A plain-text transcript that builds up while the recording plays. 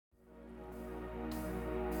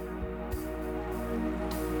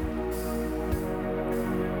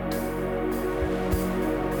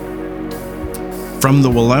From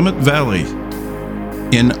the Willamette Valley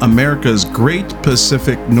in America's Great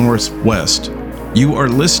Pacific Northwest, you are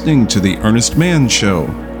listening to the Ernest Mann Show,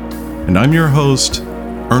 and I'm your host,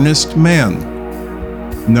 Ernest Mann.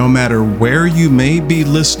 No matter where you may be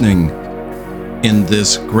listening in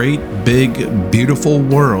this great, big, beautiful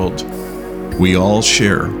world we all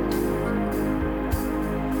share.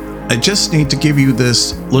 I just need to give you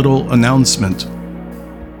this little announcement.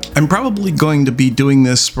 I'm probably going to be doing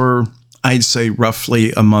this for, I'd say,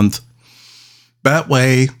 roughly a month. That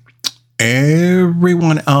way,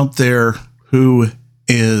 everyone out there who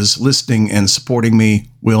is listening and supporting me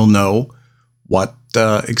will know what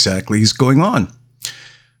exactly is going on.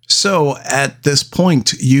 So at this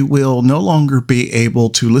point, you will no longer be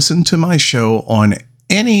able to listen to my show on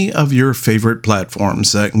any of your favorite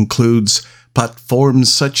platforms. That includes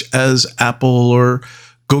platforms such as Apple or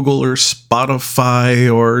Google or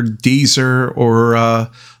Spotify or Deezer or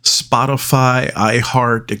Spotify,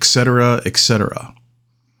 iHeart, etc., etc.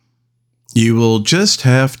 You will just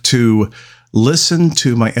have to listen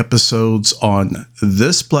to my episodes on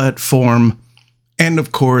this platform and,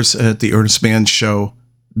 of course, at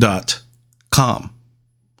theearnestmanshow.com.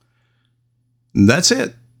 That's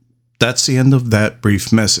it. That's the end of that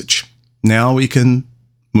brief message. Now we can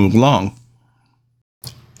move along.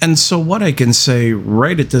 And so what I can say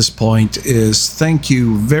right at this point is thank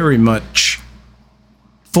you very much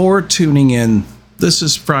for tuning in. This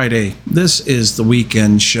is Friday. This is the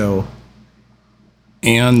weekend show.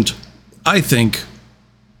 And I think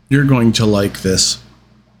you're going to like this.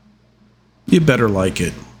 You better like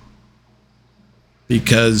it.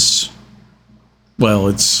 Because, well,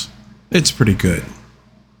 it's pretty good.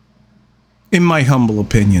 In my humble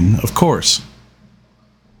opinion, of course.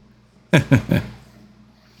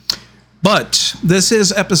 But this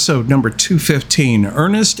is episode number 215,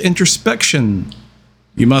 Earnest Introspection.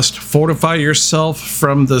 You must fortify yourself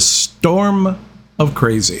from the storm of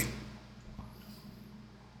crazy.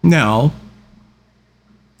 Now,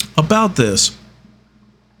 about this,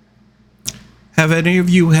 have any of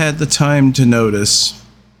you had the time to notice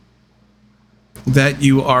that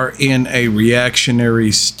you are in a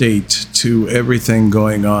reactionary state to everything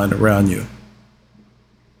going on around you?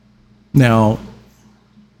 Now,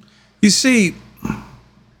 you see,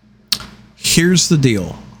 here's the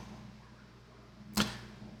deal.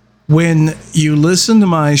 When you listen to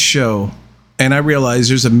my show, and I realize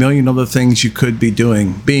there's a million other things you could be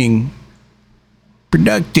doing, being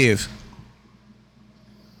productive.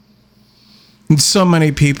 And so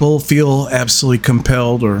many people feel absolutely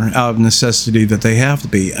compelled or out of necessity that they have to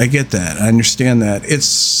be. I get that. I understand that.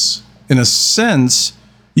 It's, in a sense,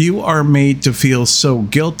 you are made to feel so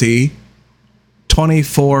guilty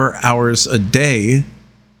 24 hours a day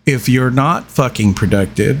if you're not fucking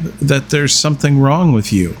productive, that there's something wrong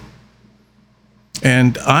with you.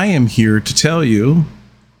 And I am here to tell you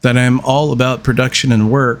that I'm all about production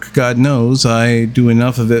and work. God knows I do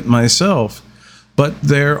enough of it myself. But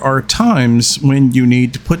there are times when you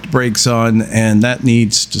need to put the brakes on, and that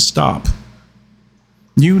needs to stop.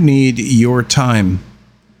 You need your time.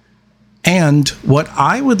 And what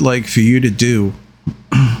I would like for you to do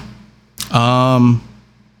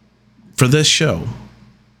for this show,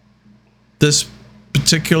 this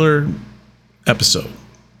particular episode,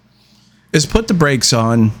 is put the brakes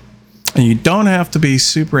on, and you don't have to be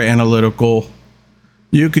super analytical.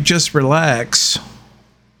 You could just relax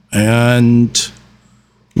and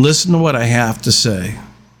listen to what I have to say.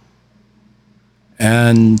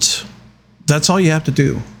 And that's all you have to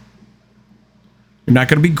do. You're not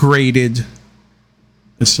going to be graded.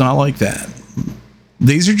 It's not like that.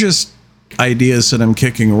 These are just ideas that I'm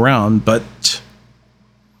kicking around, but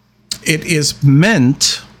it is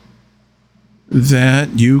meant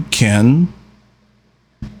that you can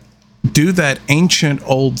do that ancient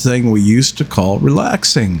old thing we used to call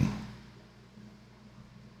relaxing.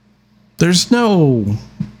 There's no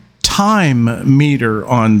time meter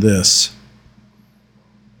on this.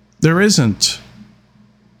 There isn't.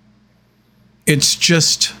 It's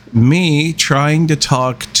just me trying to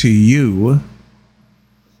talk to you.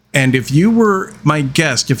 And if you were my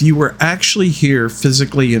guest, if you were actually here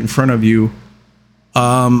physically in front of you,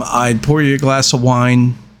 I'd pour you a glass of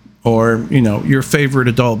wine or, your favorite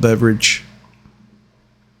adult beverage.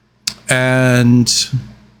 And,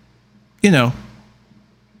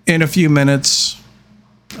 in a few minutes,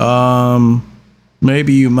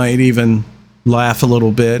 maybe you might even laugh a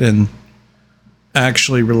little bit and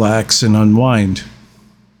actually relax and unwind.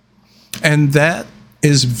 And that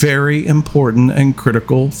is very important and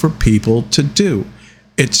critical for people to do.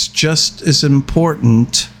 It's just as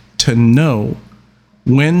important to know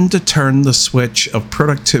when to turn the switch of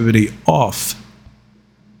productivity off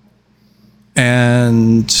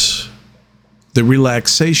and the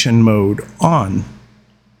relaxation mode on.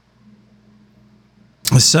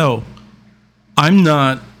 So I'm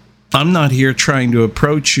not here trying to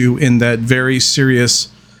approach you in that very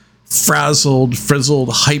serious, frazzled, frizzled,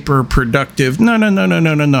 hyper productive. No.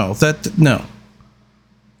 No.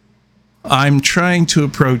 I'm trying to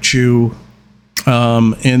approach you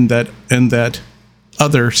in that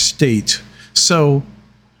other state. So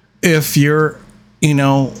if you're,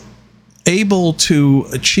 able to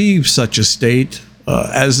achieve such a state,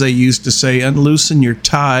 as they used to say, unloosen your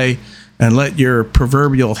tie and let your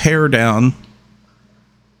proverbial hair down,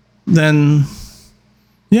 then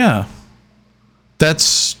yeah,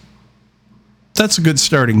 that's a good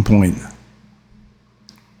starting point.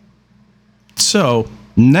 So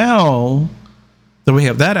now that we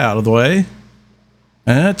have that out of the way,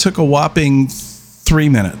 and it took a whopping 3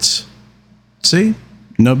 minutes. See?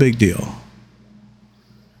 No big deal.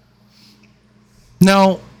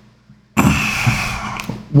 Now,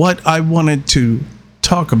 what I wanted to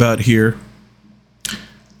talk about here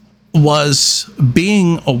was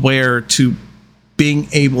being aware to being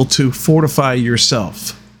able to fortify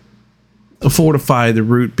yourself. Fortify, the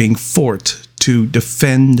root being fort, to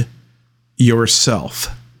defend yourself,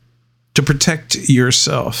 to protect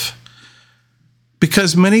yourself.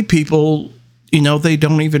 Because many people, they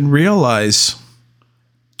don't even realize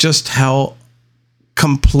just how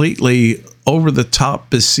completely over the top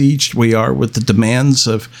besieged we are with the demands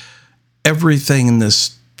of everything in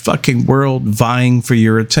this fucking world vying for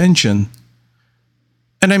your attention.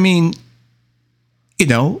 And I mean,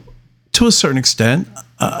 to a certain extent,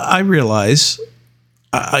 I realize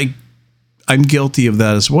I'm guilty of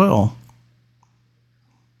that as well.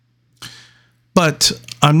 But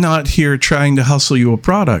I'm not here trying to hustle you a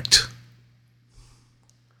product.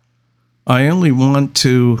 I only want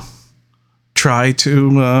to try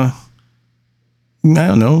to,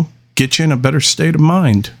 get you in a better state of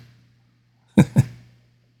mind.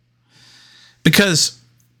 Because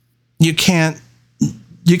you can't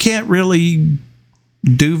really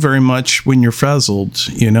do very much when you're frazzled,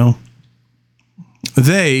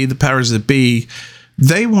 They, the powers that be,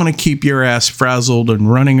 they want to keep your ass frazzled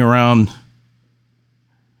and running around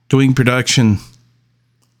doing production.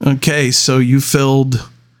 Okay, so you filled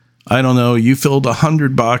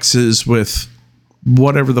 100 boxes with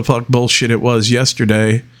whatever the fuck bullshit it was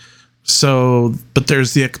yesterday. So, but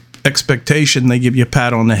there's the expectation. They give you a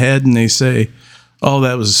pat on the head and they say, "Oh,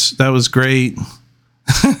 that was great."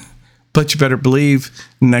 But you better believe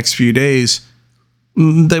the next few days,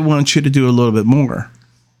 they want you to do a little bit more.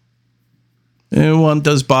 And want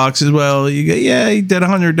those boxes. Well, you did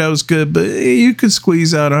 100. That was good, but you could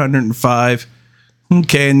squeeze out 105.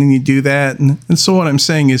 Okay, and then you do that. And so what I'm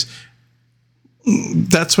saying is,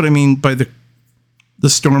 that's what I mean by the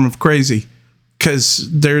storm of crazy. Because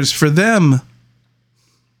there's, for them,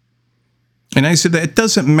 and I said that it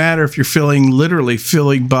doesn't matter if you're literally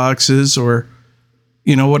filling boxes or,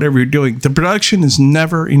 whatever you're doing. The production is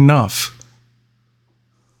never enough.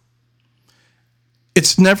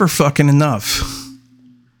 It's never fucking enough.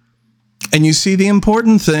 And you see, the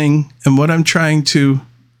important thing, and what I'm trying to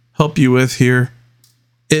help you with here,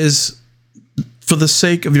 is for the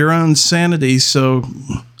sake of your own sanity. So,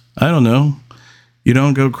 I don't know, you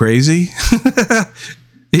don't go crazy.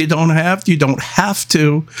 You don't have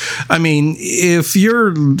to. I mean, if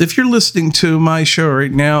you're listening to my show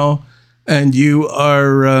right now and you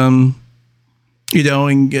are,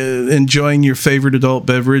 enjoying your favorite adult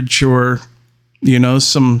beverage or,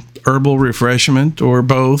 some herbal refreshment or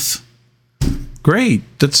both, great.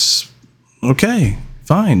 That's okay.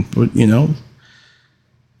 Fine. But,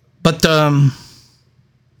 But the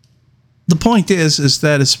point is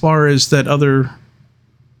that as far as that other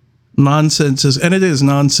nonsense is, and it is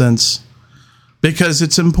nonsense, because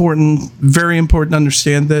it's important, very important to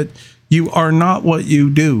understand that you are not what you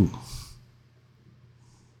do.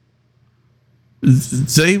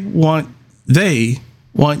 They want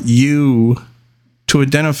you to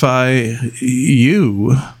identify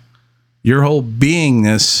your whole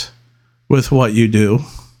beingness with what you do.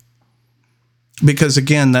 Because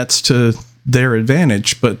again, that's to their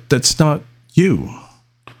advantage, but that's not you.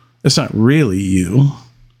 It's not really you.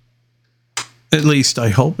 At least I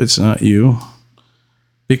hope it's not you.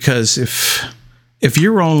 Because if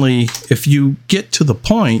you get to the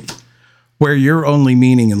point where your only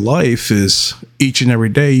meaning in life is each and every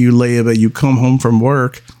day you come home from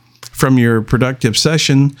work, from your productive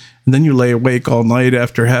session, and then you lay awake all night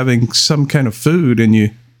after having some kind of food, and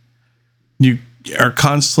you are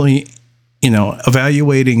constantly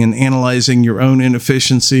evaluating and analyzing your own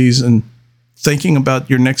inefficiencies and thinking about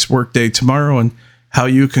your next work day tomorrow, and how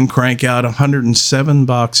you can crank out 107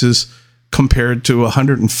 boxes compared to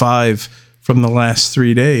 105 from the last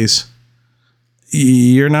 3 days.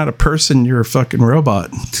 You're not a person, you're a fucking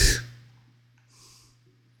robot.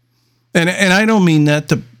 And I don't mean that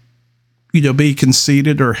to, be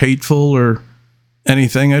conceited or hateful or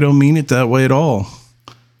anything. I don't mean it that way at all.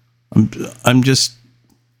 I'm just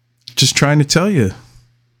trying to tell you,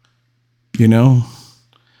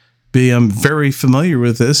 I'm very familiar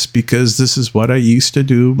with this because this is what I used to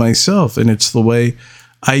do myself, and it's the way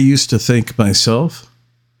I used to think myself.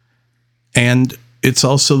 And it's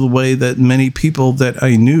also the way that many people that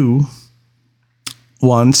I knew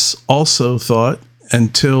once also thought,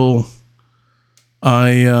 until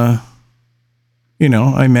I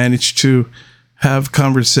managed to have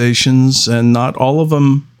conversations, and not all of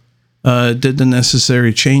them did the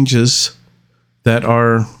necessary changes that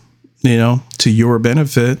are, to your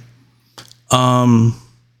benefit.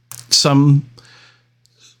 Some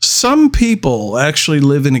people actually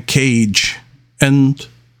live in a cage and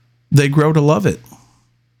they grow to love it.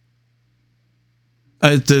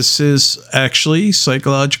 This is actually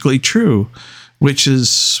psychologically true, which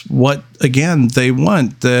is what, again, they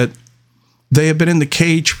want. That they have been in the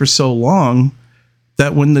cage for so long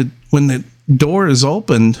that when the door is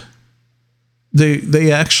opened,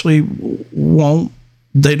 they actually won't.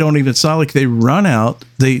 They don't even. It's not like they run out.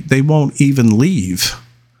 They won't even leave.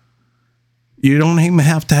 You don't even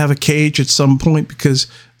have to have a cage at some point because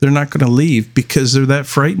they're not going to leave because they're that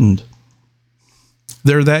frightened.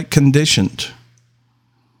 They're that conditioned.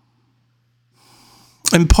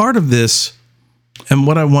 And part of this, and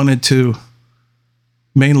what I wanted to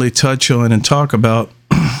mainly touch on and talk about,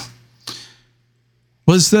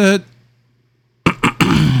 was that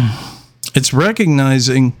it's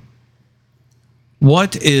recognizing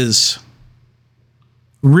what is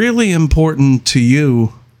really important to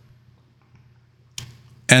you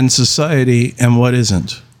and society and what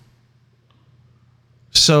isn't.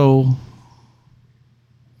 So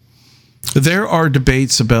there are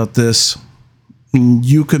debates about this.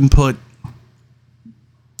 You can put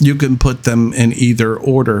them in either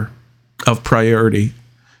order of priority,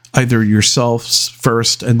 either yourself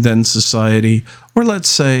first and then society, or let's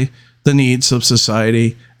say the needs of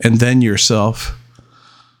society and then yourself.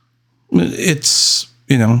 It's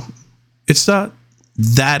it's not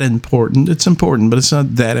that important. It's important, but it's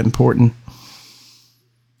not that important.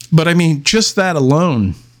 But I mean, just that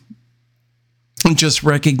alone, just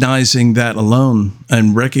recognizing that alone,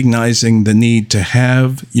 and recognizing the need to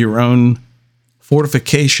have your own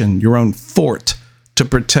fortification, your own fort to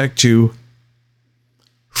protect you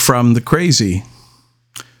from the crazy.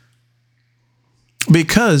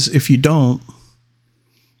 Because if you don't,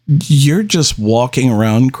 you're just walking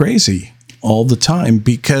around crazy all the time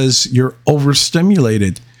because you're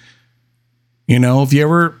overstimulated. If you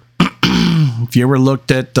ever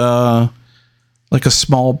looked at like a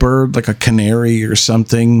small bird, like a canary or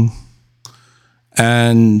something,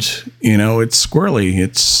 and it's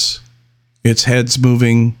squirrely. Its head's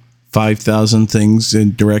moving 5,000 things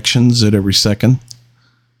in directions at every second.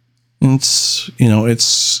 It's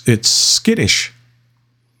skittish.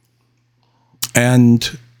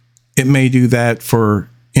 And it may do that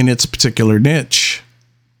in its particular niche.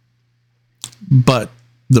 But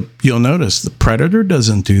you'll notice the predator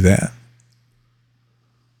doesn't do that.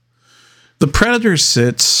 The predator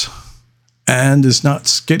sits and is not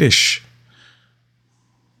skittish.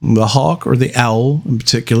 The hawk or the owl in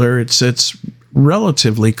particular, it sits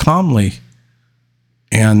relatively calmly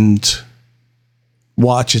and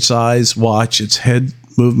watch its eyes, watch its head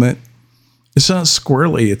movement. It's not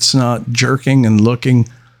squirrely. It's not jerking and looking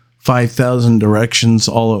 5,000 directions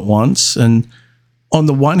all at once. And on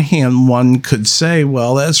the one hand, one could say,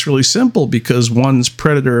 well, that's really simple because one's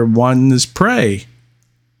predator and one is prey.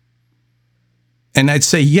 And I'd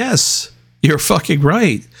say, yes, you're fucking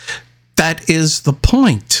right. That is the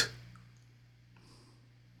point.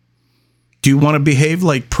 Do you want to behave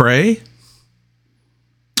like prey?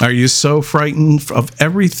 Are you so frightened of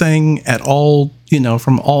everything at all,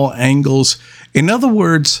 from all angles? In other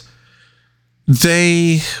words,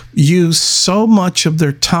 they use so much of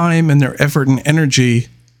their time and their effort and energy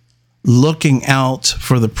looking out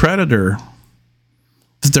for the predator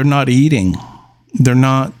that they're not eating. They're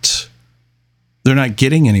not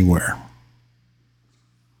getting anywhere.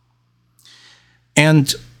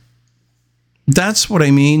 And that's what I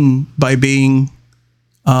mean by being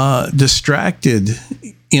distracted,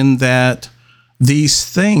 in that these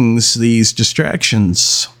things, these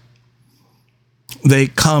distractions, they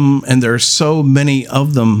come, and there are so many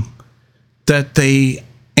of them that they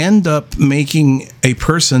end up making a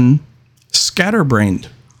person scatterbrained.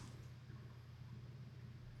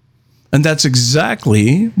 And that's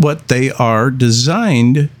exactly what they are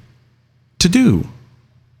designed to do.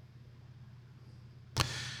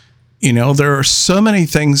 You know, there are so many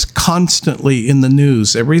things constantly in the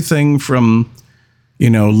news. Everything from,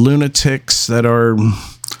 lunatics that are,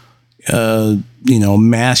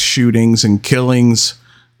 mass shootings and killings.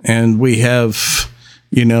 And we have,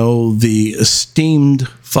 the esteemed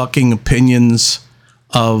fucking opinions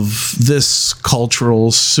of this cultural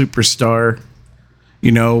superstar.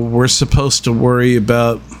 We're supposed to worry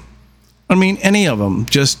about, any of them.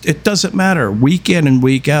 Just, it doesn't matter. Week in and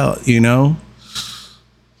week out,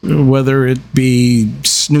 whether it be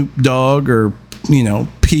Snoop Dogg or,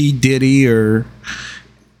 P. Diddy or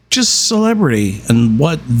just celebrity and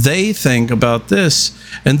what they think about this.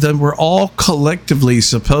 And then we're all collectively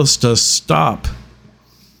supposed to stop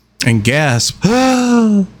and gasp.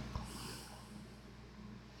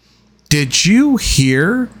 Did you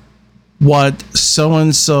hear what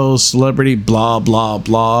so-and-so celebrity blah, blah,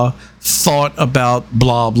 blah thought about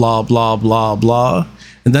blah, blah, blah, blah, blah?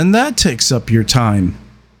 And then that takes up your time.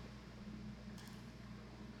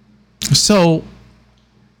 So,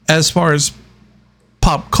 as far as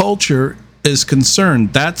pop culture is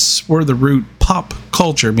concerned, that's where the root pop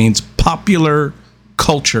culture means, popular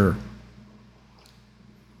culture.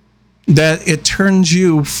 That it turns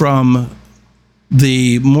you from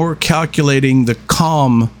the more calculating, the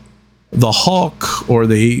calm, the hawk or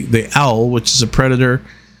the owl, which is a predator,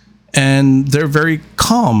 and they're very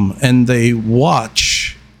calm and they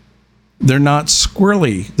watch. They're not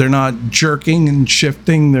squirrely. They're not jerking and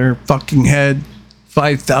shifting their fucking head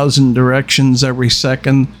 5,000 directions every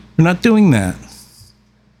second. They're not doing that.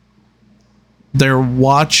 They're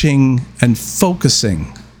watching and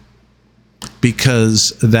focusing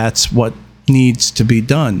because that's what needs to be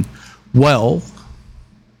done. Well,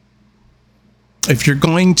 if you're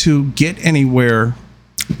going to get anywhere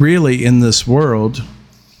really in this world,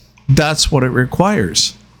 that's what it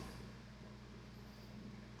requires.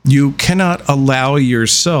 You cannot allow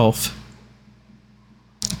yourself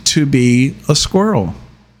to be a squirrel,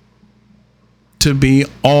 to be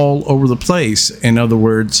all over the place. In other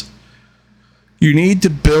words, you need to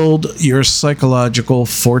build your psychological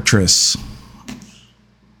fortress.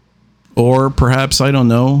 Or perhaps, I don't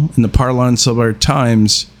know, in the parlance of our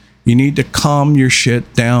times, you need to calm your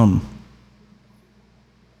shit down.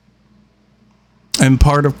 And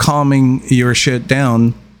part of calming your shit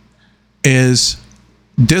down is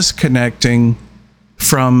disconnecting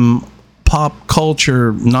from pop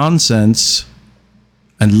culture nonsense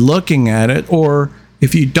and looking at it, or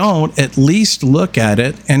if you don't, at least look at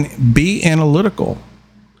it and be analytical.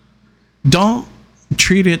 Don't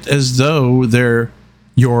treat it as though they're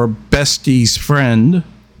your bestie's friend.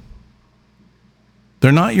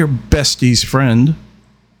 They're not your bestie's friend.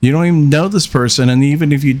 You don't even know this person, and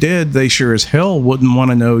even if you did, they sure as hell wouldn't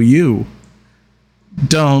want to know you.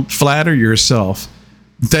 Don't flatter yourself.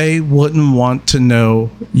 They wouldn't want to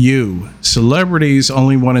know you. Celebrities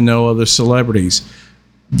only want to know other celebrities.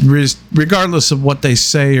 Regardless of what they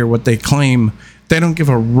say or what they claim, they don't give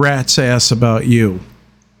a rat's ass about you.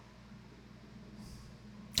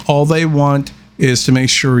 All they want is to make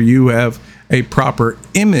sure you have a proper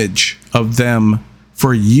image of them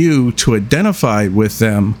for you to identify with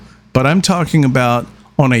them. But I'm talking about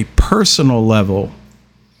on a personal level.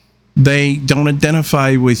 They don't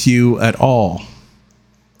identify with you at all.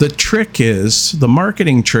 The trick is, the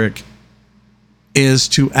marketing trick is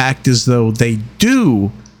to act as though they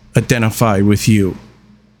do identify with you.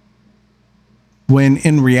 When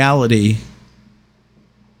in reality,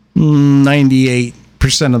 98%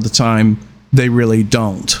 of the time, they really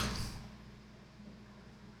don't.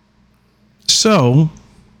 So,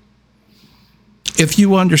 if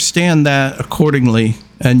you understand that accordingly,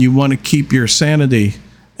 and you want to keep your sanity,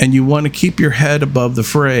 and you want to keep your head above the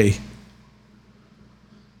fray,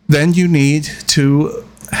 then you need to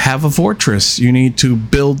have a fortress. You need to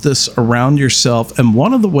build this around yourself. And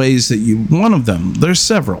one of the ways that there's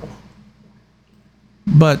several,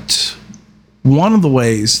 but one of the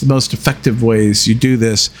ways, the most effective ways you do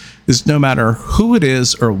this is no matter who it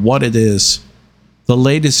is or what it is, the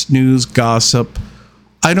latest news, gossip,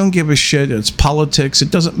 I don't give a shit. It's politics.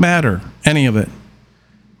 It doesn't matter. Any of it.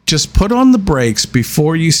 Just put on the brakes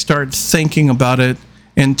before you start thinking about it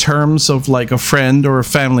in terms of like a friend or a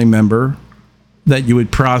family member, that you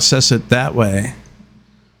would process it that way.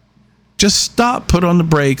 Just stop, put on the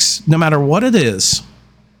brakes, no matter what it is.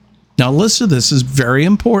 Now listen, this is very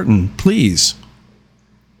important. Please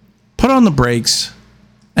put on the brakes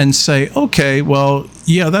and say, okay, well,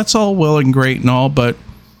 yeah, that's all well and great and all, but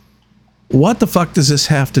what the fuck does this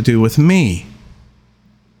have to do with me?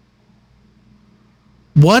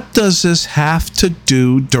 What does this have to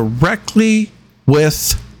do directly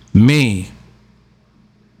with me?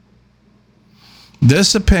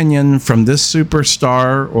 This opinion from this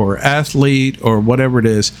superstar or athlete or whatever it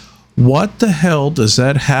is, what the hell does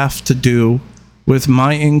that have to do with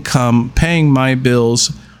my income, paying my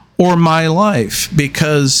bills, or my life?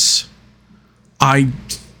 Because the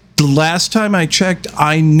last time I checked,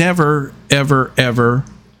 I never, ever, ever,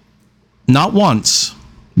 not once,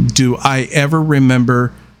 do I ever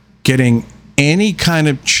remember getting any kind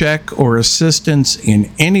of check or assistance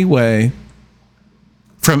in any way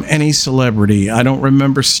from any celebrity. I don't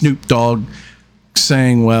remember Snoop Dogg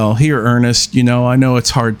saying, well, here, Earnest, I know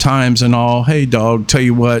it's hard times and all. Hey, dog, tell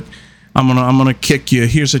you what, I'm gonna kick you.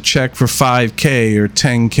 Here's a check for $5K or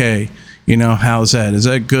 $10K. How's that? Is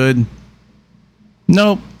that good?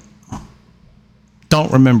 Nope.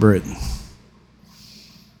 Don't remember it.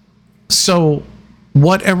 So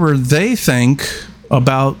whatever they think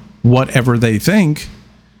about whatever they think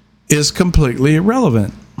is completely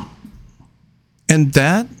irrelevant. And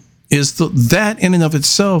that in and of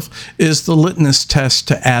itself is the litmus test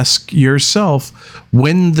to ask yourself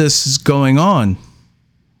when this is going on.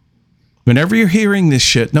 Whenever you're hearing this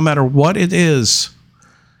shit, no matter what it is,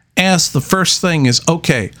 ask the first thing is,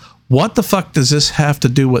 okay, what the fuck does this have to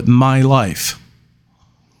do with my life?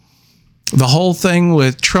 The whole thing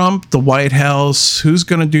with Trump, the White House, who's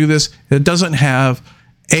going to do this, it doesn't have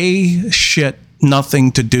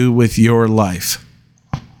nothing to do with your life.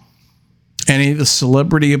 Any of the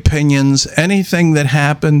celebrity opinions, anything that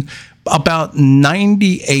happened, about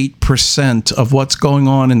 98% of what's going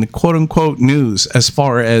on in the quote-unquote news as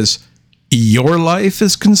far as your life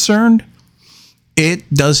is concerned,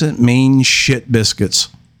 it doesn't mean shit biscuits.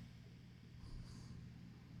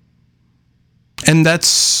 And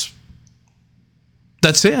that's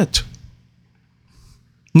it.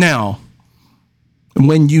 Now,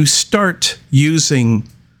 when you start using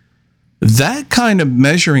that kind of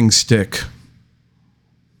measuring stick,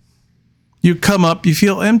 you come up, you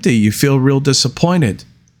feel empty, you feel real disappointed.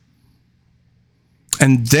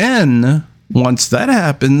 And then, once that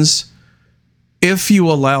happens, if you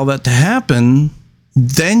allow that to happen,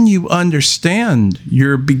 then you understand.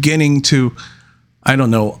 You're beginning to,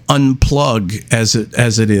 unplug as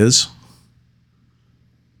it is.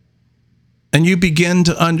 And you begin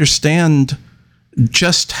to understand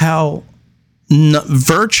just how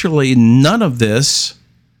virtually none of this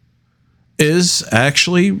is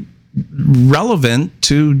actually relevant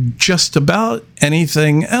to just about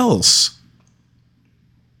anything else.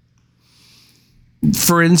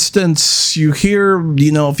 For instance, you hear,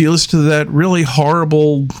 if you listen to that really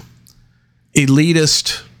horrible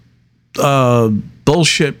elitist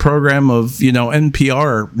bullshit program of,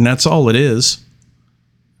 NPR, and that's all it is.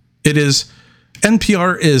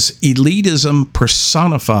 NPR is elitism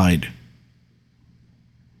personified.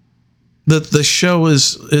 The show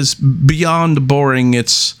is beyond boring.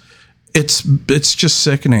 It's just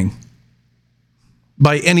sickening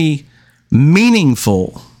by any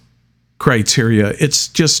meaningful criteria.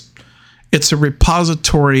 It's a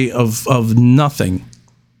repository of nothing.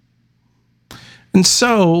 And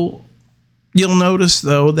so you'll notice,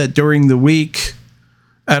 though, that during the week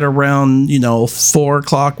at around 4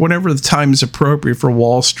 o'clock, whenever the time is appropriate for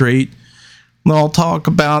Wall Street, they'll talk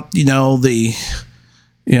about the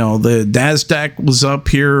NASDAQ was up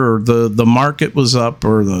here, or the market was up,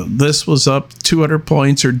 or this was up 200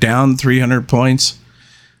 points or down 300 points,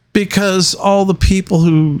 because all the people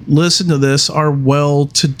who listen to this are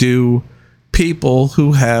well-to-do people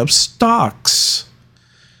who have stocks.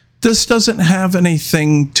 This doesn't have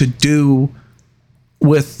anything to do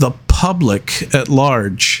with the public at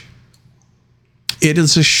large. It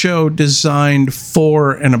is a show designed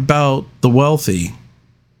for and about the wealthy.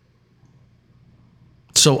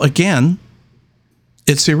 So again,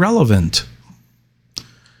 it's irrelevant.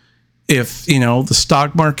 If, the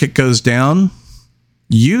stock market goes down,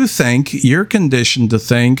 you're conditioned to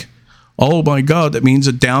think, oh my God, that means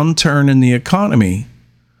a downturn in the economy.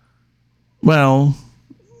 Well,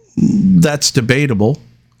 that's debatable.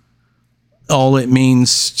 All it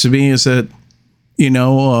means to me is that,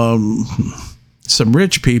 some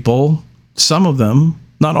rich people, some of them,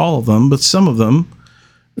 not all of them, but some of them,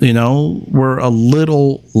 were a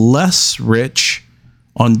little less rich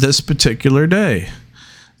on this particular day.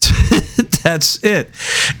 That's it.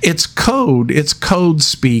 It's code. It's code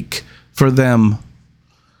speak for them.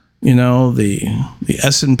 The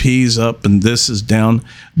S&P's up and this is down,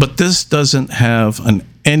 but this doesn't have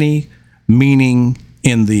any meaning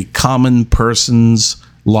in the common person's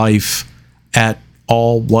life at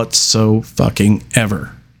all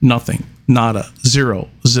whatsoever. Nothing. Nada. Zero.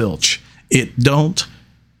 Zilch. It don't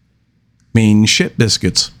mean shit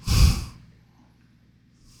biscuits.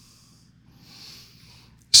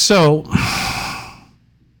 So,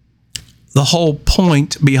 the whole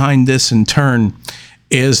point behind this in turn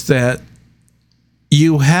is that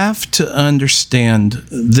you have to understand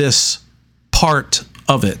this part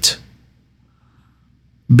of it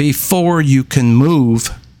before you can move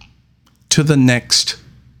to the next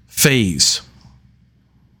phase.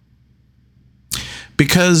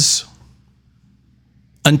 Because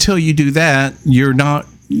until you do that,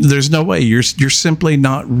 there's no way. You're simply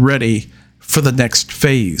not ready for the next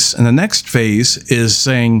phase. And the next phase is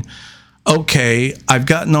saying, okay, I've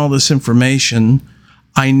gotten all this information.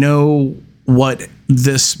 I know what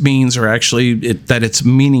this means, or actually that it's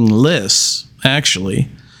meaningless, actually.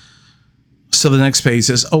 So the next phase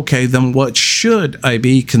is, okay, then what should I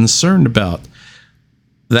be concerned about?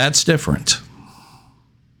 That's different.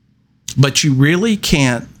 But you really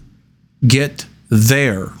can't get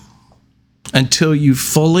there until you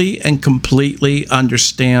fully and completely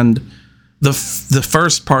understand the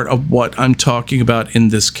first part of what I'm talking about in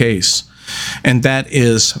this case. And that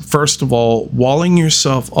is, first of all, walling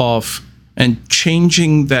yourself off and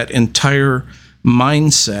changing that entire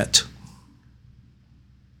mindset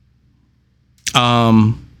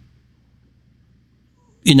from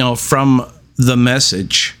the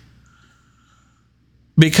message.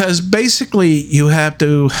 Because basically you have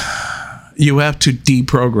to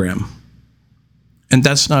deprogram. And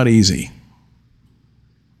that's not easy.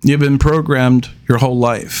 You've been programmed your whole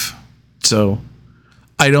life. So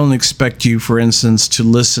I don't expect you, for instance, to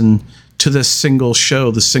listen to this single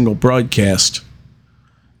show, the single broadcast,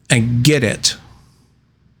 and get it.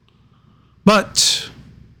 But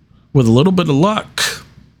with a little bit of luck,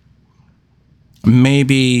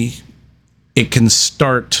 maybe it can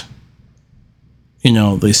start,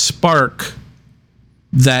 the spark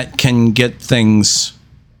that can get things,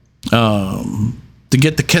 to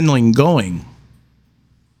get the kindling going.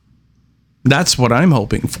 That's what I'm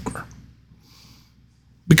hoping for.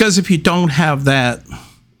 Because if you don't have that,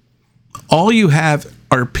 all you have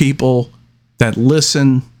are people that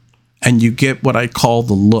listen, and you get what I call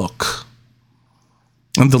the look.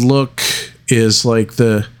 And the look is like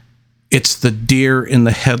it's the deer in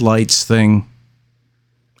the headlights thing.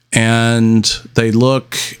 And they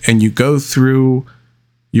look, and you go through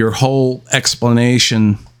your whole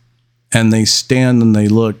explanation, and they stand and they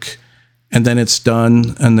look, and then it's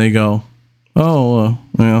done, and they go,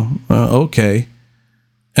 okay.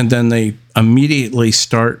 And then they immediately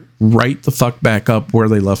start right the fuck back up where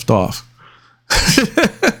they left off.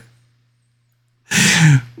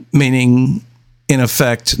 Meaning, in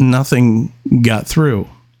effect, nothing got through.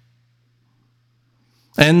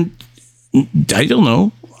 And I don't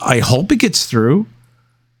know. I hope it gets through.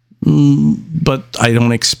 But I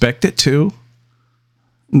don't expect it to.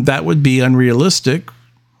 That would be unrealistic.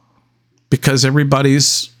 Because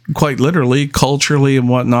everybody's quite literally, culturally and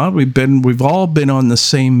whatnot, we've all been on the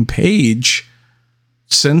same page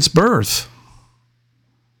since birth.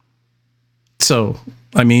 So,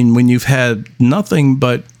 I mean, when you've had nothing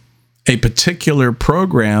but a particular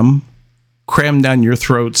program crammed down your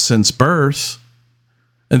throat since birth,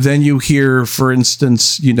 and then you hear, for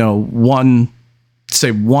instance, one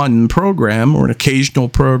program or an occasional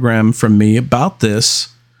program from me about this,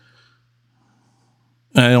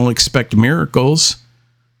 I don't expect miracles.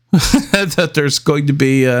 That there's going to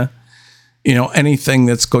be, anything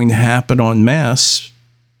that's going to happen en masse.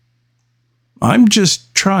 I'm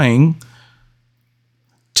just trying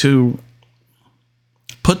to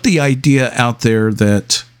put the idea out there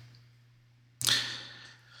that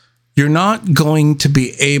you're not going to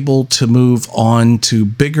be able to move on to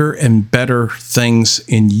bigger and better things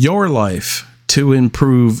in your life to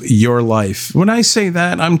improve your life. When I say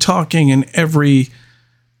that, I'm talking in every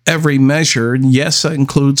measure. Yes, that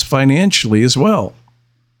includes financially as well.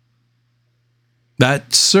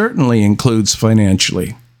 That certainly includes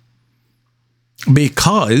financially.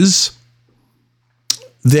 Because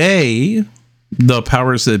the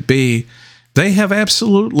powers that be, they have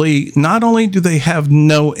absolutely, not only do they have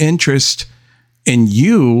no interest in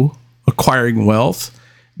you acquiring wealth,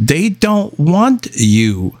 they don't want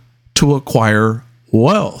you to acquire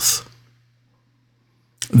wealth.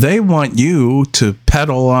 They want you to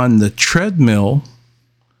pedal on the treadmill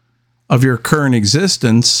of your current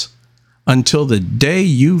existence until the day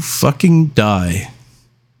you fucking die.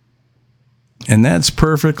 And that's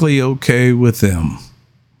perfectly okay with them.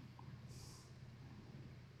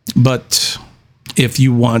 But if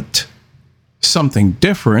you want something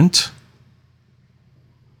different,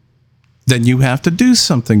 then you have to do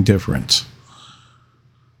something different.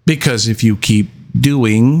 Because if you keep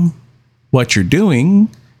doing what you're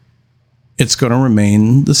doing, it's going to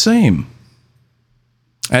remain the same.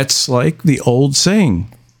 That's like the old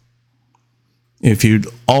saying. If you've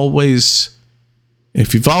always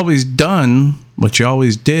done what you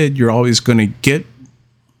always did, you're always going to get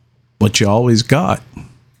what you always got.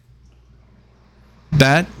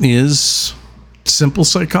 That is simple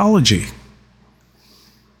psychology.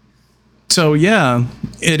 So yeah,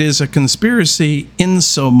 it is a conspiracy in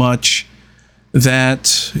so much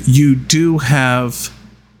that you do have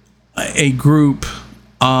a group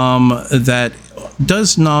that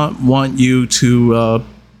does not want you to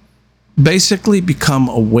basically become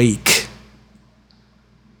awake.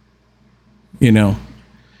 You know,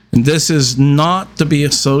 and this is not to be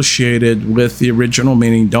associated with the original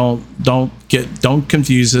meaning. Don't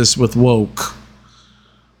confuse this with woke.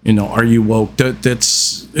 You know, are you woke?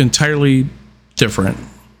 That's entirely different.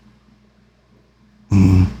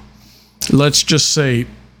 Let's just say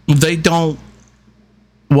they don't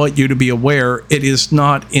want you to be aware. It is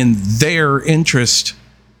not in their interest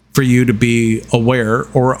for you to be aware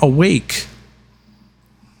or awake.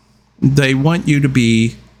 They want you to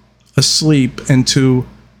be asleep and to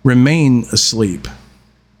remain asleep.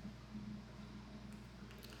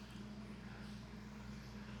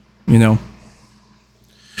 You know,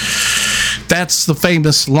 that's the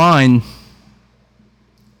famous line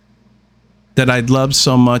that I'd love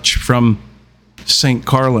so much from St.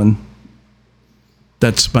 Carlin.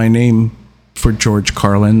 That's my name for George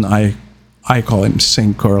Carlin. I call him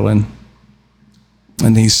St. Carlin.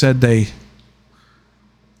 And he said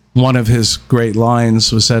one of his great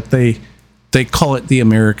lines was that they call it the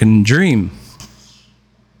American dream.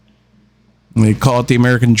 And they call it the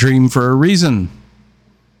American dream for a reason.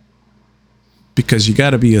 Because you got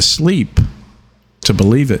to be asleep to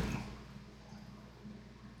believe it.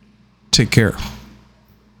 Take care.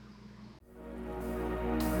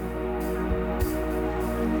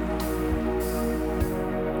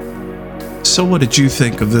 So what did you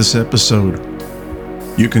think of this episode?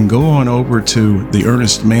 You can go on over to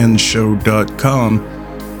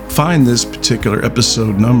theearnestmanshow.com, find this particular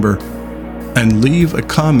episode number, and leave a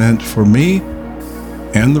comment for me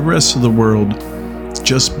and the rest of the world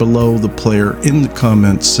just below the player in the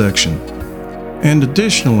comments section. And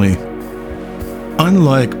additionally,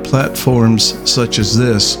 unlike platforms such as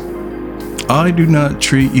this, I do not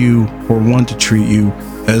treat you or want to treat you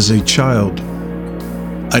as a child.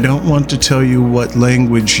 I don't want to tell you what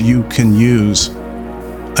language you can use.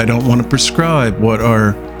 I don't want to prescribe what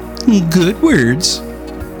are good words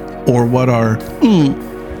or what are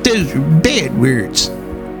those are bad words.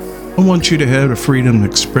 I want you to have the freedom to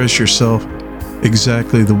express yourself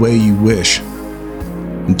exactly the way you wish.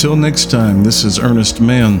 Until next time, this is Earnest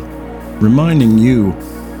Mann, reminding you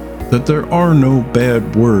that there are no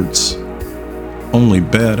bad words, only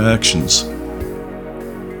bad actions.